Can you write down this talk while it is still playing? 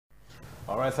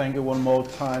All right, thank you one more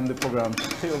time. The program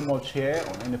still much here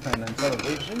on independent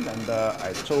television, and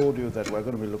I told you that we're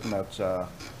going to be looking at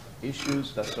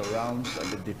issues that surround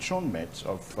the dethronement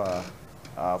of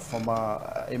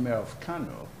former Emir of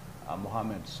Kano,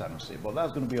 Mohammed Sanusi. But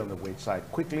that's going to be on the wait side.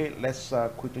 Quickly, let's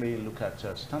quickly look at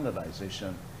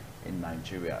standardization in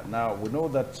Nigeria. Now, we know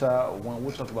that when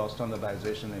we talk about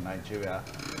standardization in Nigeria,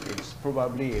 it's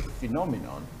probably a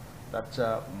phenomenon that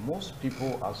most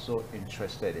people are so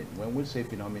interested in. When we say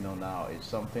phenomenon now, it's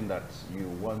something that you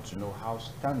want to know how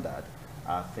standard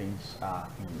things are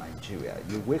in Nigeria.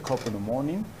 You wake up in the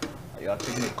morning, you are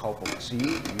taking a cup of tea,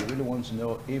 you really want to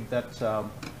know if that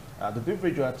the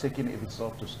beverage you are taking, if it's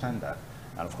up to standard.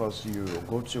 And of course, you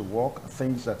go to work,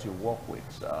 things that you work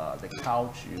with, the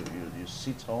couch you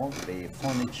sit on, the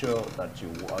furniture that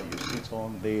you sit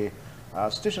on, the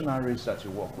stationaries that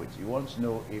you work with. You want to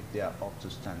know if they are up to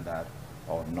standard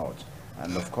or not.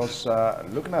 And of course,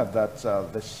 looking at that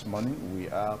this morning, we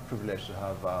are privileged to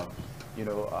have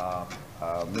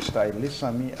Mr.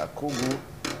 Elisami Akogu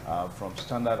from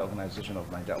Standard Organization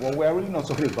of Nigeria. Well, we are really not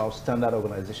talking about Standard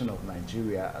Organization of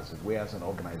Nigeria as it were as an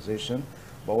organization,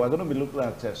 but we're going to be looking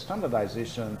at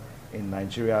standardization in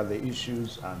Nigeria, the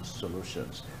issues and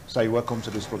solutions. So you're welcome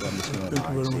to this program this morning.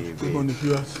 Thank you very much. Good morning,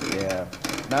 viewers. Yeah.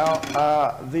 Now,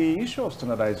 the issue of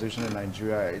standardization in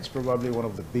Nigeria, it's probably one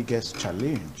of the biggest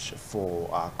challenge for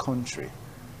our country.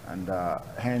 And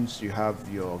hence you have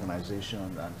your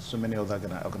organization and so many other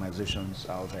organizations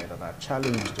out there that are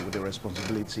challenged with the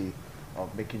responsibility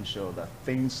of making sure that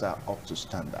things are up to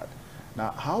standard.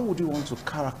 Now, how would you want to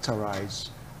characterize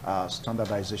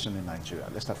standardization in Nigeria?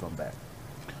 Let's start from there.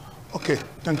 Okay,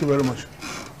 thank you very much.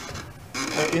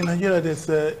 In Nigeria, there's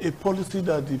a policy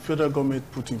that the federal government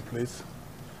put in place.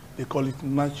 They call it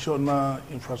National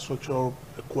Infrastructure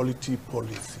Quality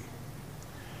Policy.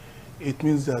 It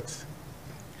means that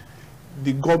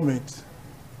the government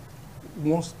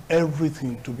wants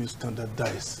everything to be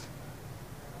standardized.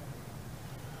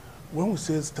 When we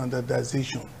say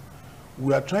standardization,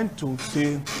 we are trying to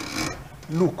say,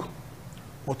 look,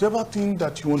 whatever thing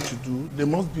that you want to do, there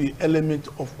must be element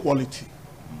of quality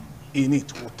in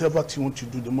it. Whatever thing you want to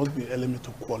do, there must be an element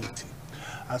of quality.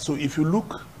 And so if you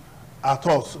look at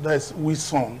us, that's we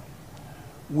son,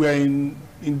 we are in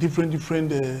different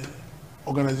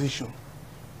organizations.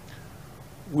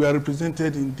 We are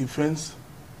represented in defense,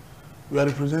 we are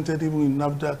represented even in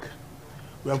NAFDAC,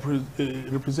 we are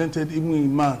represented even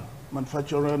in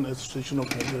Manufacturing Association of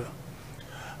Nigeria.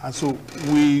 And so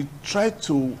we try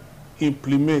to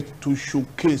implement, to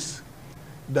showcase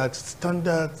that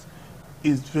standard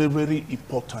is very, very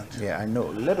important. Yeah, I know.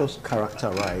 Let us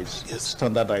characterize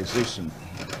standardization,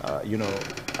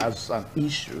 as an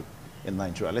issue in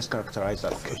Nigeria. Let's characterize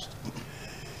that first.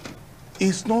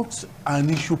 It's not an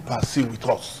issue per se with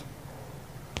us,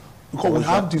 because we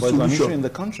have the solution. It's an issue in the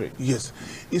country. Yes,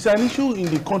 it's an issue in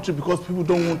the country because people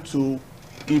don't want to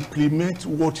implement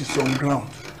what is on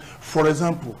ground. For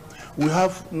example, we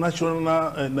have Nigeria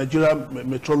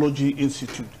Metrology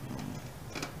Institute,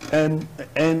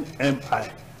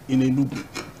 NMI, in Enugu.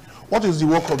 What is the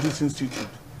work of this institute?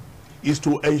 Is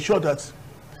to ensure that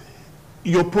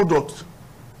your product,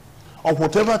 or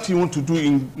whatever you want to do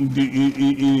in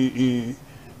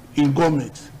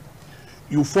government,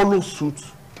 you follow suit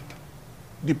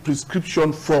the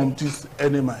prescription from this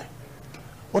NMI.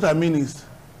 What I mean is,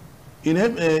 in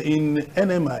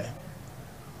NMI,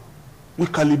 we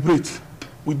calibrate,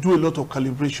 we do a lot of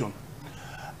calibration.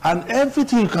 And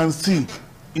everything you can see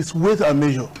is weight and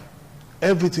measure.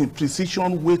 Everything,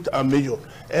 precision, weight and measure.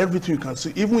 Everything you can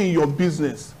see, even in your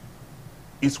business,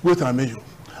 is weight and measure.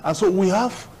 And so we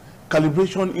have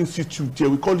calibration institute there.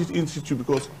 We call it institute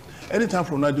because anytime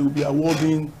from now they will be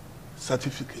awarding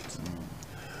certificates.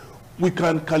 We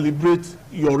can calibrate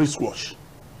your wristwatch.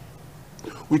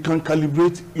 We can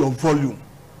calibrate your volume.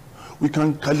 We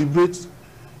can calibrate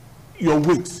your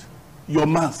weight, your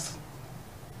mass,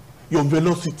 your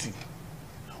velocity.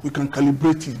 We can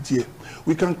calibrate it there.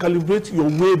 We can calibrate your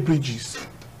weigh bridges,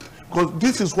 because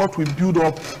this is what we build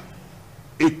up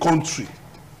a country.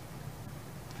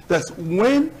 That's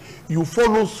when you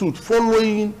follow suit,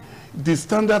 following the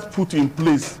standard put in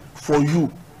place for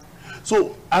you.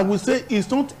 So I would say it's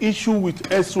not issue with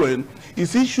SON,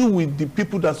 it's issue with the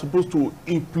people that are supposed to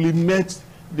implement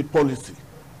the policy.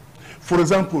 For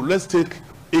example, let's take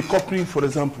a company, for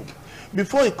example.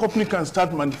 Before a company can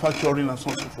start manufacturing and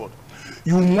so on and so forth,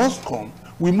 you must come,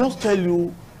 we must tell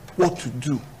you what to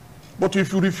do. But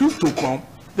if you refuse to come,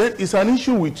 then it's an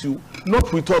issue with you,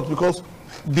 not with us, because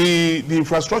the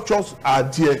infrastructures are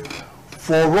there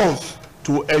for us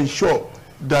to ensure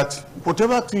that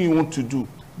whatever thing you want to do,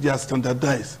 they are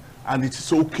standardized and it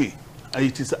is okay, and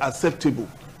it is acceptable,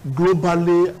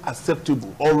 globally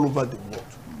acceptable all over the world.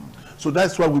 So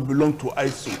that's why we belong to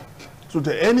ISO. So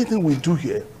that anything we do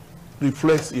here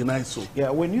reflects in ISO. Yeah,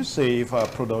 when you say if our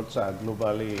products are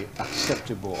globally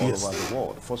acceptable all over the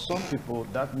world, for some people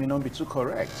that may not be too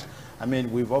correct. I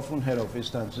mean, we've often heard of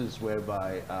instances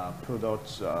whereby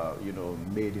products, you know,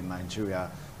 made in Nigeria,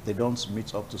 they don't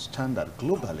meet up to standard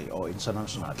globally or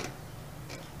internationally.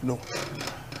 No,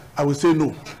 I will say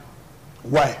no.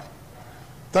 Why?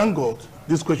 Thank God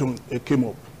this question came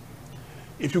up.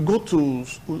 If you go to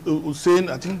Hussein,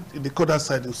 I think the other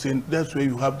side of Hussein, that's where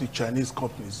you have the Chinese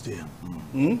companies there.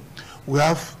 We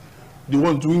have the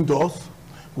ones doing doors,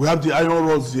 we have the iron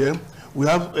rods there, we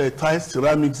have tile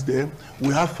ceramics there, we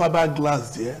have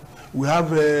fiberglass there, we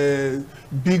have a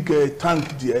big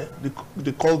tank there,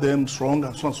 they call them strong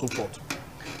and so on and so forth.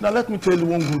 Now let me tell you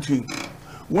one good thing.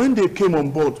 When they came on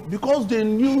board, because they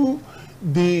knew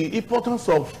the importance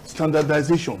of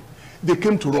standardization, they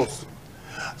came to us.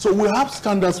 So we have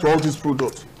standards for all these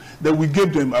products. Then we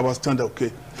gave them our standard.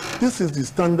 Okay, this is the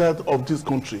standard of this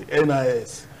country,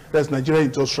 NIS. That's Nigeria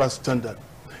Industrial Standard.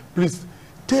 Please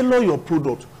tailor your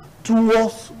product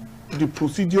towards the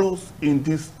procedures in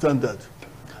this standard.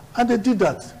 And they did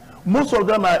that. Most of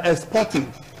them are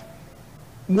exporting.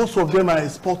 Most of them are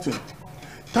exporting.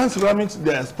 Tile ceramics,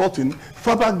 they are exporting.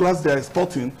 Fiberglass, they are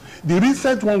exporting. The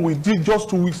recent one we did just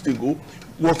 2 weeks ago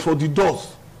was for the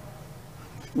doors.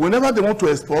 Whenever they want to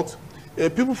export,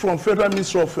 people from Federal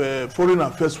Ministry of Foreign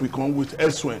Affairs will come with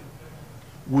SWN.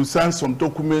 We'll sign some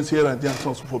documents here and there and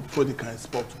so forth before they can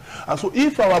export. And so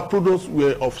if our products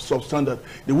were of substandard,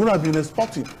 they would have been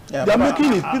exporting. Yeah, they are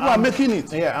making it. People are making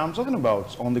it. Yeah, I'm talking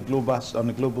about on the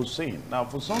global scene. Now,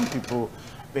 for some people,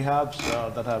 perhaps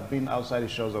that have been outside the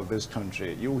shores of this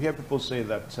country, you hear people say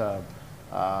that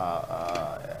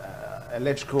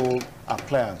electrical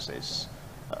appliances,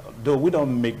 though we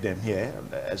don't make them here,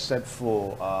 except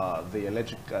for the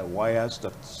electric wires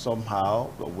that somehow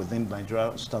within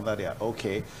Nigeria standard they are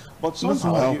okay, but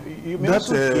somehow you may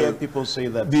also hear people say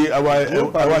that our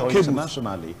cables,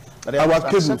 internationally that they are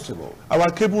acceptable. Our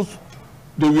cables,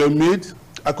 they were made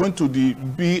according to the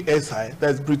BSI,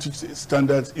 that's British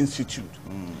Standards Institute.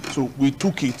 So we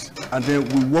took it and then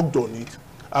we worked on it.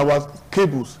 Our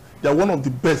cables, they are one of the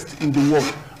best in the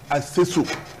world. I say so.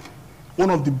 One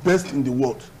of the best in the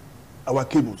world, our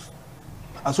cables.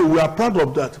 And so we are proud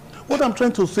of that. What I'm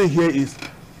trying to say here is,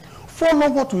 follow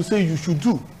what we say you should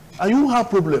do, and you won't have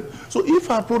problem. So if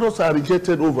our products are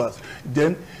rejected over us,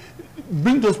 then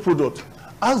bring those products.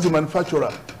 Ask the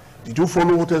manufacturer, did you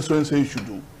follow what SON say you should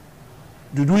do?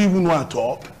 Did you even know at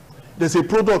all? There's a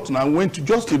product now, went to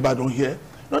just Ibadan here,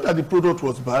 not that the product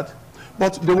was bad,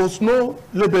 but there was no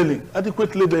labeling,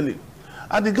 adequate labeling.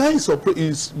 And the guy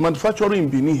is manufacturing in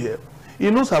Benin here. He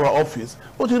knows our office,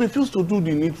 but he refused to do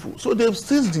the needful. So they've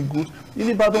seized the goods in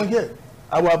Ibadan here.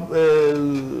 Our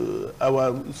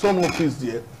son office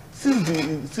there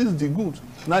seized the goods.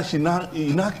 Now he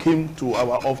now came to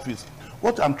our office.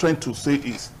 What I'm trying to say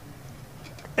is,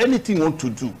 anything you want to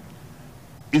do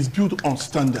is built on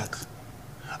standards.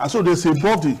 And so there's a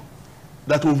body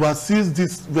that oversees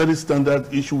this very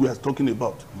standard issue we are talking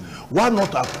about. Why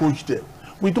not approach them?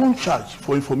 We don't charge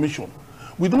for information.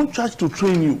 We don't charge to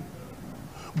train you.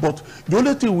 But the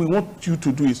only thing we want you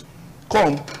to do is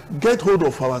come, get hold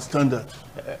of our standard.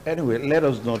 Anyway, let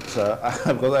us not,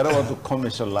 because I don't want to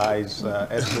commercialize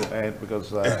SON,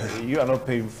 because you are not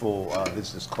paying for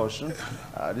this discussion.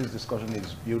 This discussion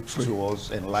is built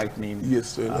towards enlightening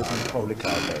the public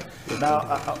out there. Now,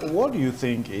 what do you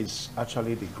think is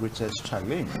actually the greatest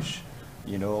challenge,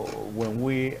 you know, when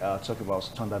we talk about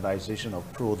standardization of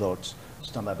products,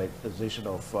 standardization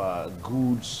of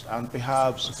goods, and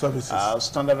perhaps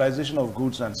standardization of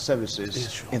goods and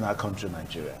services in our country,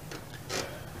 Nigeria?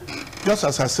 Just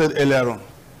as I said earlier on,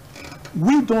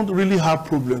 we don't really have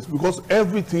problems because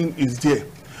everything is there.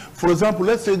 For example,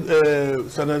 let's say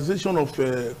standardization of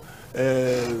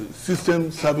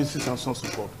system services and so on and so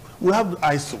forth. We have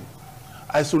ISO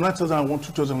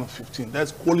 9001:2015.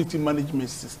 That's quality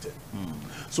management system.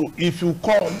 So if you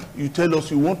come, you tell us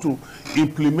you want to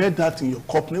implement that in your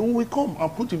company, we will come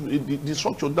and put the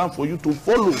structure down for you to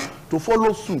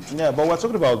follow suit. Yeah, but we're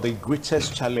talking about the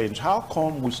greatest challenge. How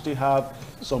come we still have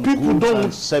some goods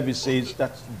and services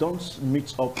that don't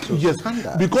meet up to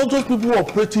standard? Because those people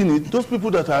operating it, those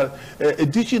people that are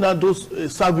dishing out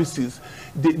those services,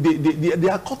 they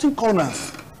are cutting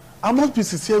corners. I must be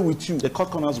sincere with you. They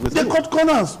cut corners with you. They cut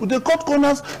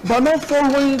corners by not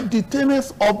following the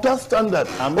tenets of that standard.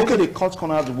 And maybe they cut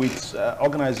corners with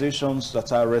organizations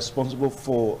that are responsible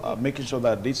for making sure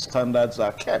that these standards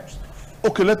are kept.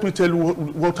 Okay, let me tell you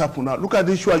what happened now. Look at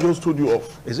the issue I just told you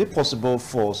of. Is it possible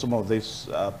for some of these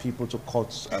people to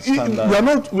cut standard?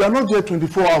 We are not there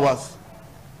 24 hours.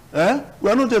 We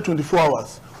are not there 24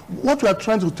 hours. What we are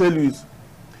trying to tell you is,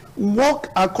 work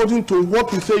according to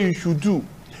what we say you should do.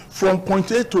 From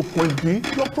point A to point B,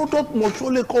 your product must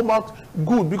surely come out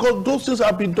good, because those things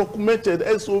have been documented,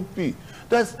 SOP.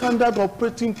 That's standard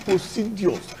operating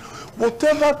procedures.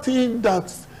 Whatever thing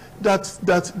that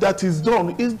is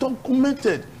done is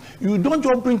documented. You don't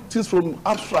just bring things from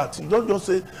abstract. You don't just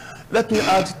say, let me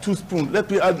add 2 spoons, let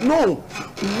me add. No.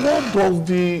 What does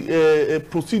the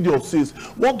procedure say?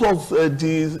 What does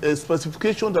the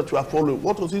specification that you are following,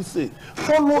 what does it say?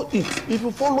 Follow it. If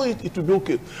you follow it, it will be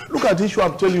okay. Look at the issue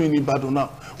I'm telling you in Ibadan now.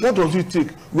 What does it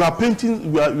take? You are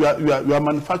painting, you are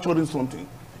manufacturing something.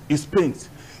 It's paint.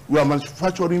 You are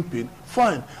manufacturing paint.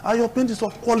 Fine. And your paint is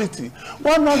of quality.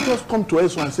 Why not just come to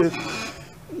us and say,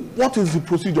 what is the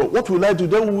procedure? What will I do?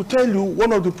 Then we will tell you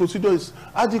one of the procedures is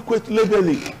adequate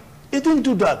labeling. He didn't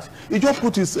do that. He just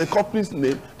put his company's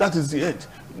name. That is the end.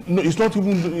 No, it's not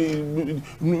even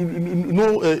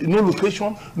no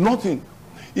location, nothing.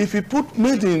 If he put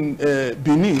made in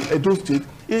Benin, Edo State,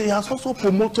 he has also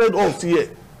promoted us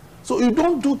here. So you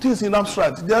don't do things in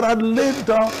abstract. There are laid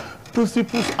down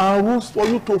principles and rules for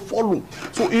you to follow.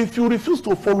 So if you refuse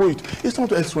to follow it, it's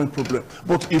not an excellent problem.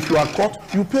 But if you are caught,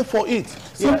 you pay for it.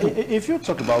 Yeah, if you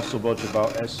talk about so much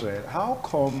about SON, how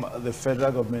come the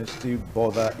federal government still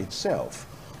bother itself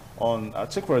on,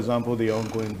 take for example, the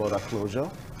ongoing border closure?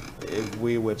 If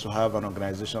we were to have an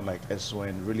organization like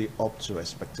SON really up to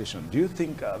expectation, do you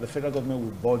think the federal government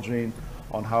will bordering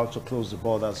on how to close the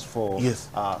borders for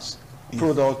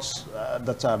products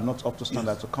that are not up to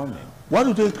standard to come in? Why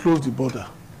do they close the border?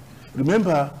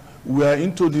 Remember, we are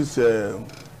into this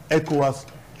ECOWAS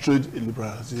trade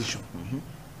liberalization.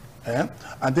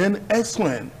 And then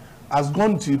SON has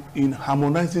gone deep in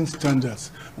harmonizing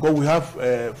standards, because we have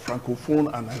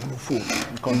Francophone and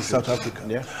Anglophone in South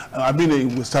Africa. I mean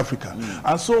in West Africa.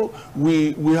 And so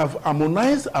we have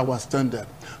harmonized our standard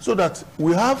so that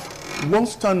we have one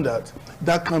standard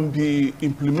that can be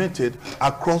implemented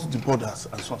across the borders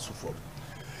and so on and so forth.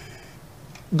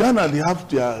 Ghana, they have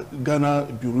their Ghana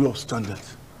Bureau of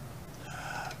Standards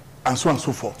and so on and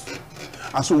so forth.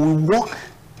 And so we work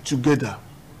together.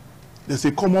 There's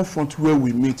a common front where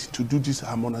we meet to do this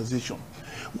harmonization.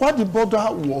 What the border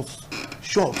was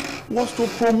short was to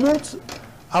promote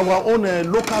our own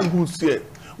local goods here,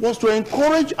 was to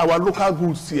encourage our local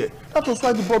goods here. That was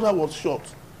why the border was short.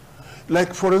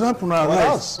 Like, for example, now,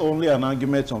 that's only an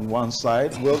argument on one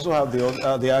side. We also have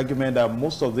the argument that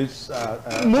most of these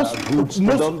goods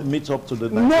don't meet up to the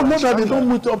not that they don't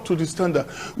meet up to the standard.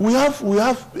 We have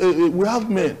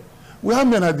men. We have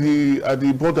men at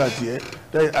the border there,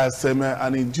 at Seme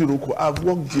and in Jiroko. I've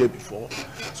worked there before.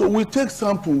 So we take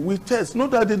sample, we test.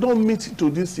 Not that they don't meet to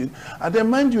this thing. And then,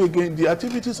 mind you again, the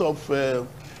activities of the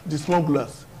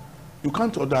smugglers, you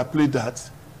can't underplay that.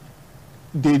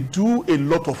 They do a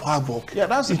lot of havoc. Yeah,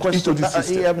 that's the question.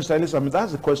 Mr. Ellis, I mean,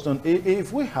 that's the question.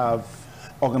 If we have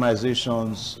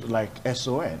organizations like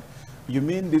SON, you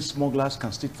mean these smugglers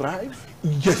can still thrive?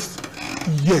 Yes,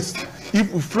 yes.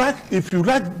 If you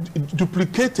like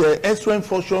duplicate SON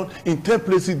function in 10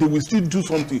 places, they will still do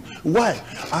something. Why?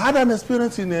 I had an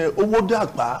experience in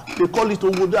Owodakpa. They call it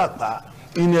Owodakpa.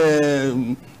 In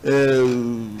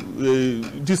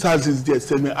this houses there,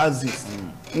 semi-houses.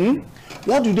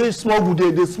 What do they smuggle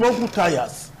there? They smuggle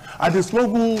tires, and they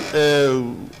smuggle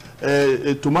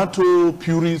tomato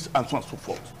purees and so on and so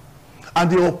forth. And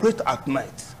they operate at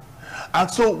night. And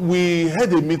so we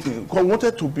had a meeting, because we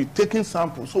wanted to be taking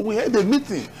samples. So we had a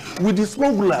meeting with the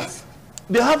smugglers.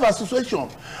 They have association,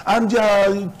 and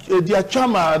their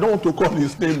chairman, I don't want to call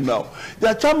his name now,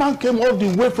 their chairman came all the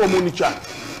way from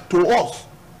Onitsha to us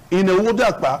in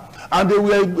Owodakpa, and they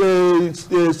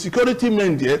were security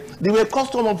men there, they were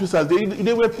custom officers,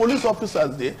 they were police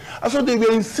officers there, and so they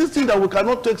were insisting that we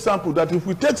cannot take sample, that if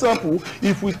we take sample,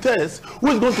 if we test,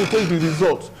 who is going to take the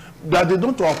results? That they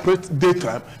don't operate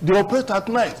daytime, they operate at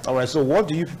night. All right, so what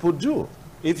do you people do?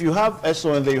 If you have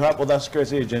SO and then you have other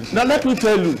security agencies. Now let me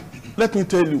tell you,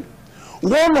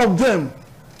 one of them,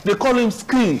 they call him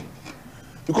Screen,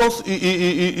 because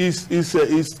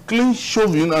he's clean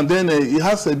shaven, and then he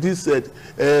has this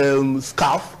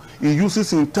scarf he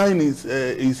uses in tying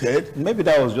his head. Maybe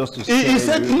that was just to scare he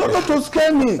said, you. No, not to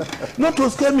scare me. Not to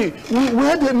scare me. We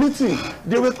had a meeting.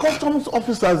 There were customs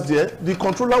officers there. The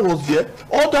controller was there.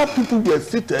 Other people were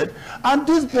seated. And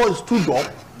this boy stood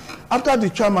up. After the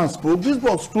chairman spoke, this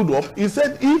boy stood up. He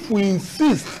said, if we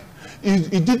insist, he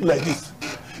did like this.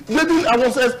 I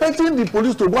was expecting the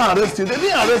police to go and arrest him. They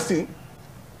didn't arrest him.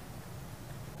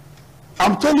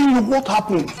 I'm telling you what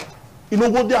happened. You know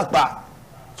what they are.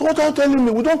 So what are you telling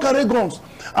me? We don't carry guns.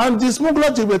 And the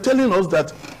smugglers, they were telling us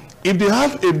that if they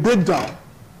have a breakdown,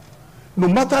 no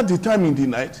matter the time in the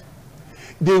night,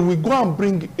 they will go and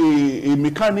bring a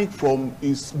mechanic from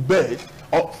his bed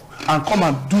and come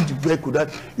and do the vehicle. That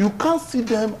you can't see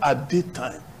them at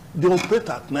daytime. They operate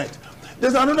at night.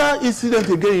 There's another incident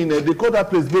again. They call that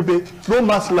place, baby, no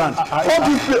man's land.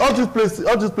 All these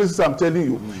places I'm telling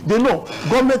you, they know.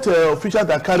 Government officials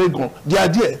that carry gun, they are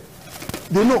there.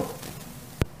 They know.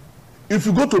 If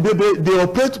you go to Bebe, they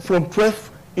operate from 12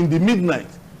 in the midnight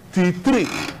till 3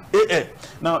 a.m.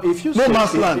 Now, if you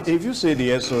say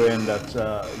the SON that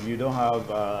you don't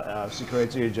have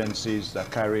security agencies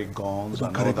that carry guns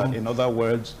and all that, in other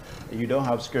words, you don't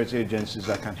have security agencies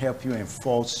that can help you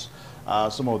enforce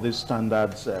some of these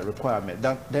standards requirements,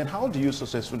 then how do you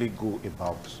successfully go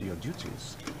about your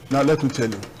duties? Now, let me tell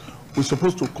you, we're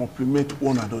supposed to complement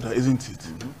one another, isn't it?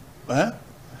 Mm-hmm.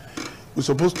 We're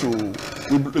supposed to,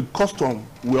 custom,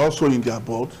 we're also in their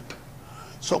board.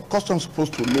 So customs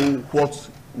supposed to know what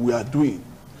we are doing.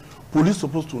 Police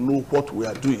supposed to know what we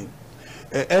are doing.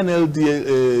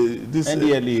 NDLEA,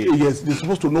 yes, they're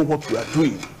supposed to know what we are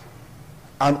doing.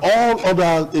 And all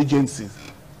other agencies,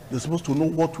 they're supposed to know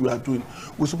what we are doing.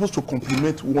 We're supposed to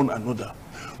complement one another.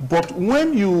 But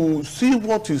when you see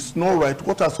what is not right,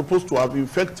 what are supposed to have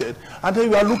infected, and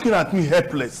then you are looking at me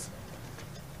helpless,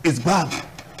 it's bad.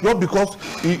 Not because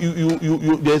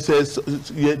there's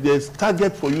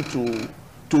target for you to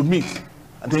meet,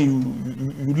 and then you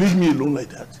leave me alone like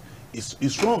that.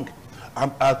 It's wrong.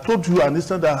 I told you an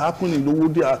incident that happened in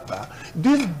Owode Ata.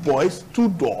 These boys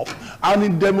stood up and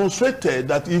it demonstrated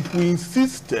that if we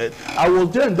insisted, I was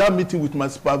there in that meeting with my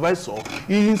supervisor,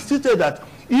 he insisted that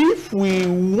if we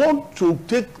want to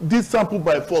take this sample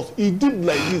by force, he did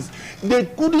like this. They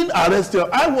couldn't arrest him.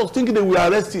 I was thinking they will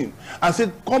arrest him. I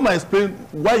said, come and explain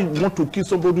why you want to kill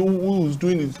somebody who is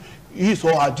doing his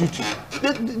or her duty.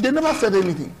 They never said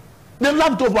anything. They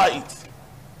laughed over it.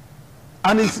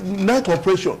 And it's night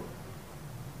operation.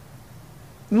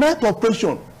 Night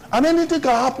operation. And anything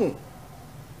can happen.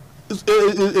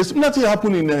 A similar thing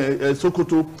happened in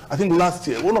Sokoto, I think last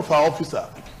year. One of our officers,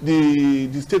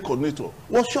 the state coordinator,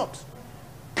 was shot,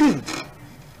 killed.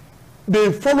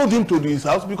 They followed him to his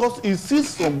house because he seized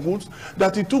some goods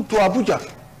that he took to Abuja.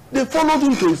 They followed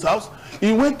him to his house.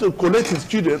 He went to collect his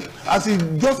children. As he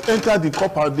just entered the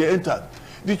compound, they entered.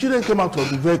 The children came out of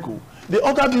the vehicle. They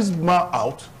ordered this man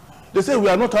out. They said, we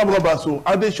are not armed robbers,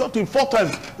 and they shot him 4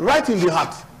 times, right in the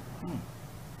heart.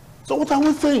 So what are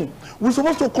we saying? We're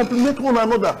supposed to compliment one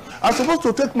another. I'm supposed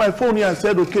to take my phone here and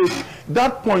said, okay,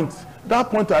 that point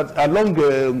along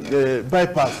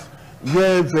bypass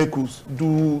where vehicles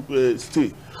do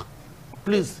stay.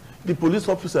 Please, the police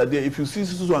officer there, if you see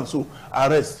so and so,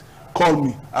 arrest, call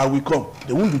me, I will come.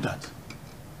 They won't do that.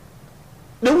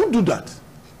 They won't do that.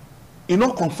 You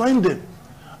know, consign them.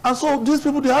 And so these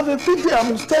people, they have a fit there, I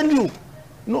must tell you.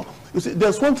 No, you see,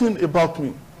 there's one thing about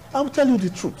me. I will tell you the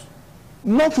truth.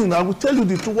 Nothing, I will tell you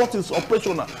the truth, what is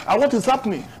operational and what is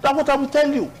happening. That's what I will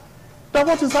tell you. That's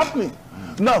what is happening.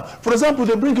 Now, for example,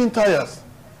 they bring in tires.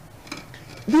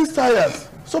 These tires,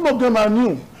 some of them are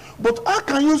new. But how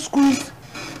can you squeeze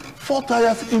 4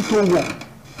 tires into one?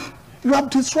 You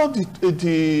have destroyed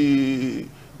the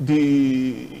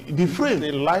frame.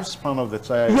 The lifespan of the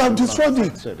tire. You have destroyed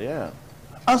it. Yeah.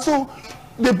 And so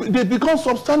they become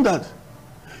substandard.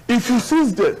 If you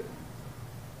seize them,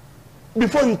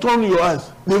 before you turn your eyes,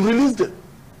 they release them.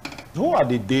 Who are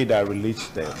the day that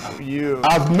released them?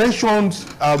 I've mentioned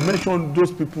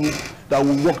those people that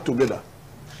will work together,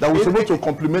 that we're supposed to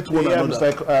complement one another.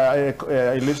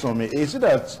 Listen to me. Is it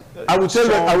that I will tell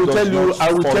you.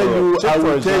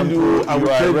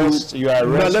 You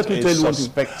arrest a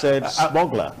suspected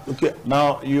smuggler. Okay.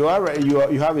 Now you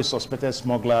have a suspected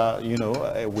smuggler,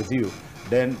 with you.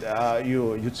 Then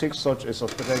you take such a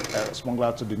suspected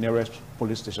smuggler to the nearest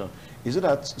police station. Is it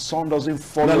that someone doesn't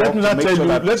follow up to make sure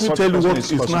that let me tell you what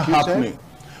is not happening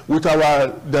with our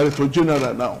Director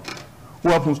General now, who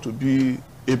happens to be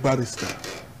a barrister.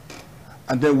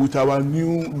 And then with our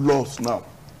new laws now,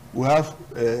 we have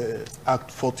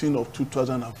Act 14 of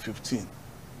 2015.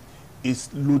 It's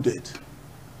loaded.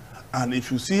 And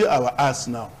if you see our acts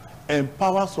now,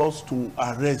 empowers us to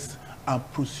arrest and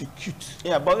prosecute.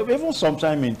 Yeah, but even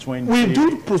sometime in 20... We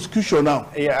do prosecution now.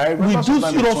 Yeah, I remember we do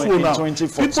serious one now.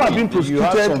 2014, people have been prosecuted. You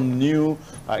have some new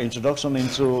introduction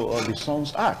into the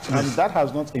Sons Act, yes. And that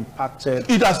has not impacted...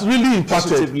 It has really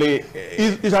impacted.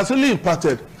 It has really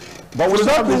impacted. But we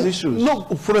have these issues. No,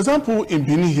 for example, in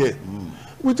Benin here,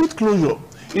 we did closure.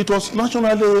 It was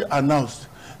nationally announced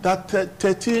that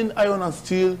 13 iron and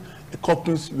steel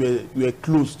companies were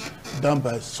closed down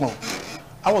by some.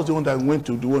 I was the one that went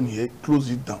to the one here,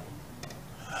 closed it down.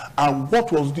 And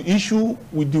what was the issue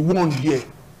with the one here?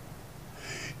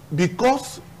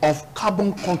 Because of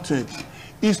carbon content,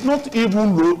 it's not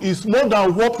even low, it's more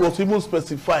than what was even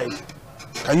specified.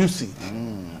 Can you see?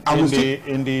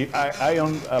 In the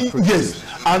iron yes,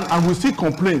 and we still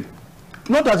complain.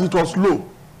 Not that it was low.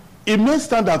 It may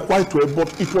stand out quite well,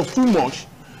 but it was too much.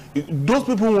 Those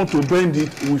people who want to bend it,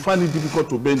 we find it difficult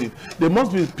to bend it. There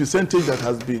must be a percentage that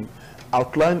has been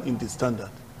outlined in the standard.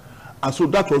 And so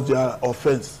that was their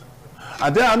offense.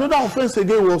 And then another offense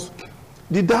again was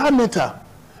the diameter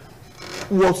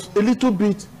was a little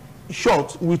bit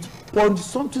short with point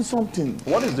something.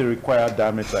 What is the required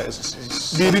diameter?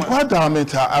 The required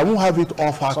diameter, I won't have it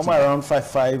off heart. Somewhere around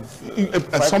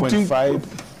 5.5, something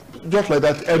 5.5. Just like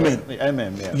that, mm. Yeah,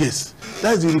 mm, yeah. Yes,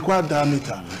 that is the required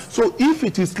diameter. So if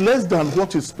it is less than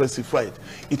what is specified,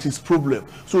 it is problem.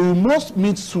 So you must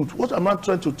meet suit. What I'm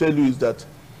trying to tell you is that,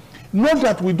 not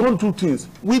that we don't do things,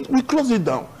 we close it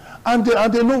down, and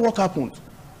they know what happened.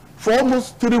 For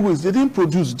almost 3 weeks, they didn't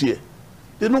produce there.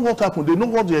 They know what happened. They know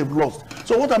what they have lost.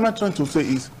 So what am I trying to say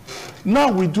is,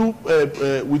 now we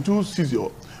do seizure,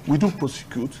 we do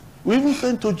prosecute, we even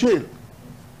send to jail.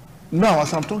 Now,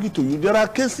 as I'm talking to you, there are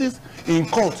cases in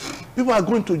court. People are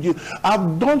going to jail.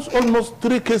 I've done almost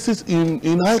 3 cases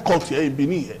in high court here in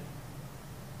Benin here.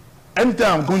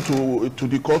 Anytime I'm going to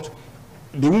the court,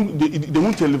 they won't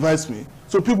televise me.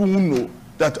 So people won't know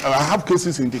that I have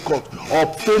cases in the court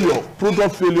of failure,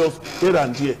 product failures here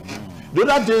and there. The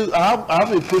other day, I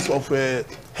have a case of a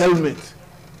helmet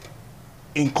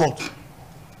in court.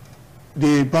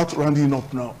 They're about rounding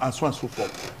up now, and so on and so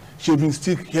forth. Shaving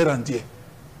stick here and there.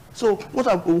 So what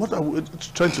I'm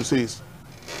trying to say is,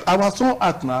 our Son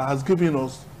Act now has given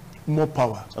us more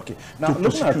power. Okay. Now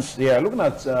looking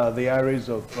at the areas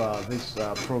of these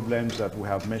problems that we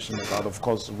have mentioned about, of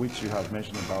course, which you have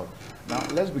mentioned about. Now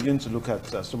let's begin to look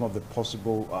at some of the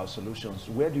possible solutions.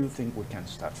 Where do you think we can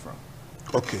start from?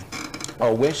 Okay.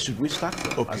 Or where should we start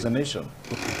from as a nation?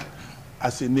 Okay.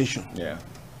 As a nation, yeah,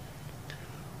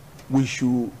 we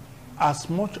should, as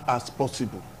much as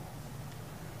possible,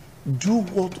 do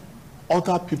what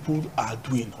other people are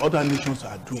doing, other nations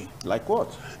are doing. Like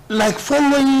what? Like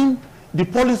following the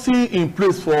policy in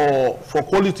place for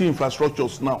quality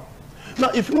infrastructures now. Now,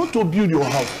 if you want to build your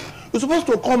house, you're supposed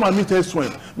to come and meet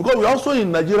elsewhere, because we're also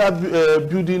in Nigeria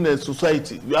building a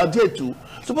society. We are there too.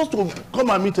 Supposed to come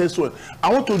and meet elsewhere.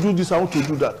 I want to do this, I want to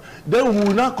do that. Then we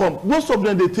will not come. Most of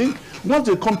them, they think once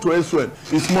they come to elsewhere,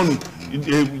 it's money.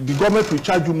 The government will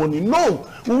charge you money. No,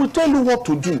 we will tell you what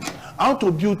to do. How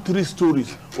to build 3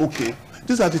 stories. Okay,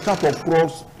 these are the type of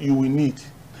rocks you will need.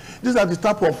 These are the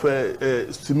type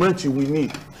of cement you will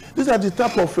need. These are the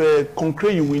type of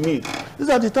concrete you will need. These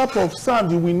are the type of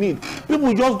sand you will need.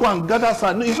 People just go and gather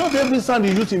sand. No, it's not every sand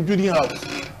you use in building house.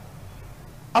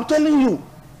 I'm telling you.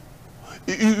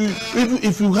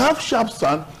 If you have sharp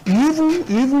sand, you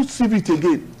even sieve it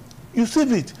again. You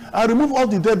sieve it and remove all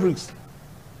the debris.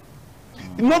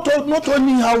 Not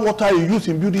only how water you use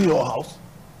in building your house.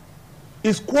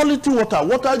 It's quality water,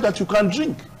 water that you can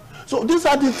drink. So these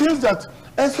are the things that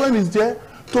SN is there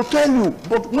to tell you.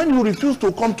 But when you refuse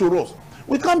to come to us,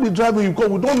 we can't be driving you because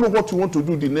we don't know what you want to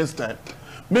do the next time.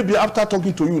 Maybe after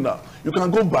talking to you now, you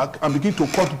can go back and begin to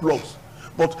cut blocks.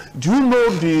 But do you know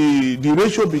the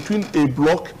ratio between a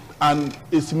block and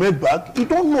a cement bag? You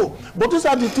don't know. But these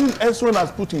are the things SN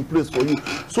has put in place for you.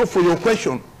 So for your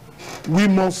question, we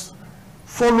must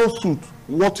follow suit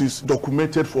what is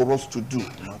documented for us to do.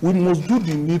 We must do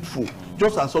the needful,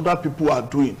 just as other people are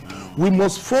doing. We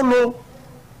must follow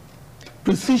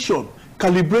precision,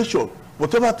 calibration,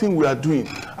 whatever thing we are doing.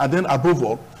 And then above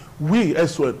all, we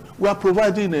as well, we are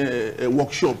providing a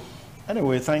workshop.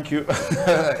 Anyway, thank you.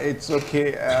 It's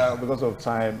okay because of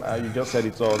time. You just said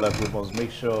it all, that we must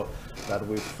make sure that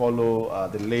we follow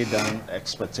the laid down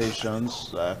expectations,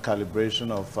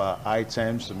 calibration of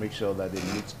items to make sure that they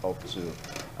meet up to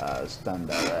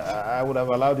standard. I would have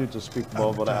allowed you to speak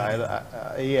more, but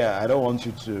I don't want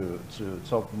you to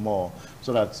talk more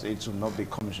so that it will not be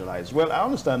commercialized. Well, I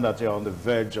understand that you're on the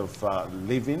verge of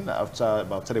leaving after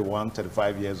about 31,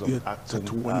 35 years of acting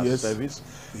service.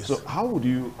 Yes. So how would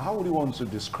you want to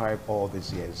describe all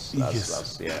these years?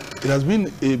 It has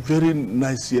been a very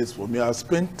nice years for me. I've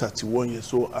spent 31 years,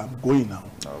 so I'm going now.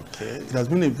 Okay. It has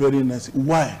been a very nice.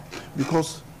 Why?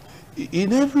 Because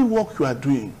in every work you are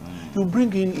doing, you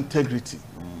bring in integrity,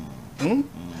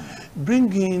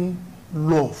 bring in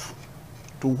love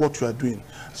to what you are doing.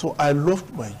 So I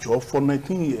loved my job for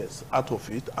 19 years. Out of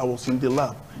it, I was in the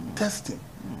lab testing.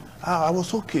 I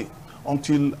was okay.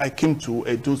 until I came to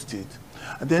Edo State.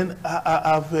 And then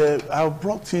I've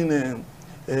brought in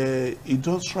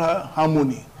industrial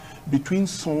harmony between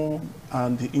some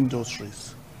and the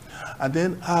industries. And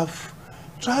then I've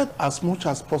tried as much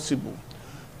as possible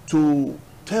to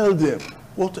tell them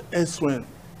what SWN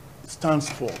stands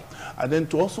for, and then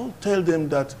to also tell them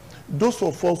that those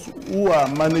of us who are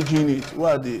managing it, who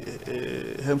are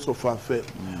the helms of our affair,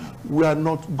 we are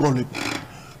not gullible.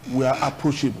 We are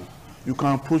approachable. You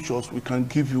can approach us. We can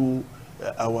give you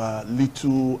our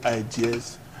little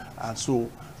ideas, and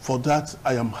so for that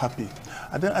I am happy.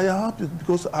 And then I am happy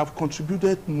because I've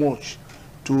contributed much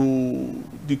to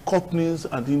the companies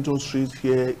and industries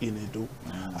here in Edo.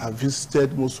 I've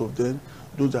visited most of them.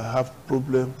 Those that have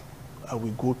problem, I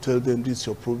will go tell them this is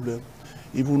your problem.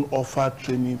 Even offer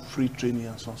training, free training,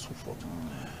 and so on and so forth.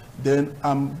 Then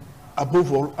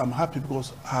above all, I'm happy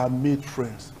because I have made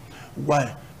friends.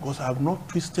 Why? Because I have not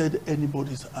twisted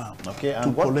anybody's arm. Okay,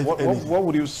 and what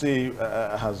would you say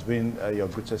has been your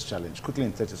greatest challenge? Quickly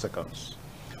in 30 seconds.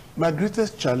 My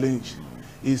greatest challenge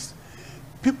is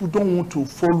people don't want to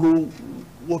follow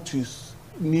what is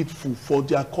needful for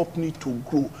their company to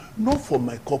grow. Not for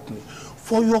my company.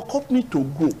 For your company to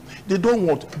grow, they don't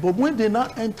want. But when they now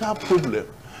enter problem,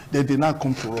 then they now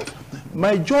come to us.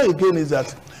 My joy again is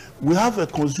that we have a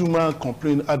consumer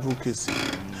complaint advocacy.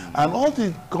 And all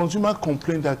the consumer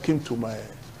complaints that came to my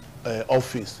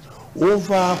office,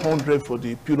 over 100 for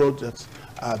the period that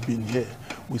I've been here,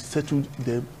 we settled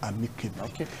them amicably.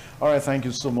 Okay. All right. Thank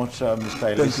you so much,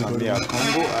 Mr. Elisamia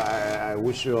Congo. I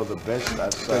wish you all the best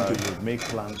as you make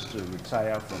plans to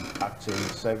retire from acting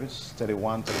service.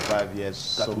 31, 35 years.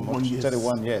 So much. Years.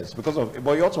 31 years. Because of,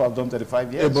 but you also have done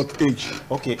 35 years. About age.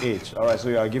 Okay, age. All right. So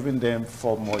you are giving them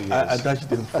 4 more years. I dashed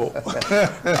them 4. All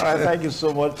right. Thank you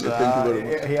so much. Thank you very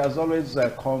much. He has always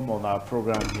come on our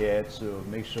program here to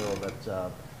make sure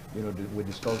that you know, we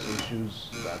discuss issues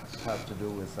that have to do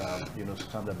with, you know,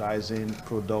 standardizing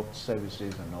product,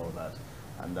 services, and all that.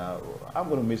 And I'm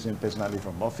going to miss him personally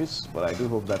from office, but I do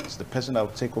hope that the person that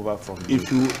will take over from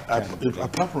if you,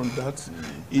 apart from that,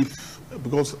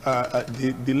 because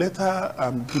the letter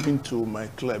I'm giving to my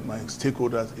club, my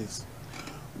stakeholders is,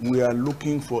 we are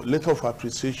looking for letter of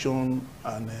appreciation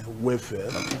and welfare,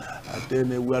 and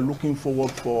then we are looking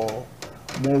forward for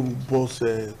more robust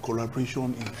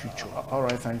collaboration in future. All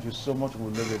right, thank you so much.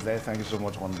 We'll leave it there. Thank you so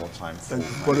much one more time. Thank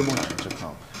you very much. To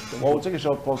come. Well, we'll take a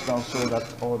short pause now so that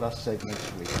all that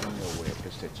segments will come your way.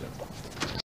 Please stay tuned.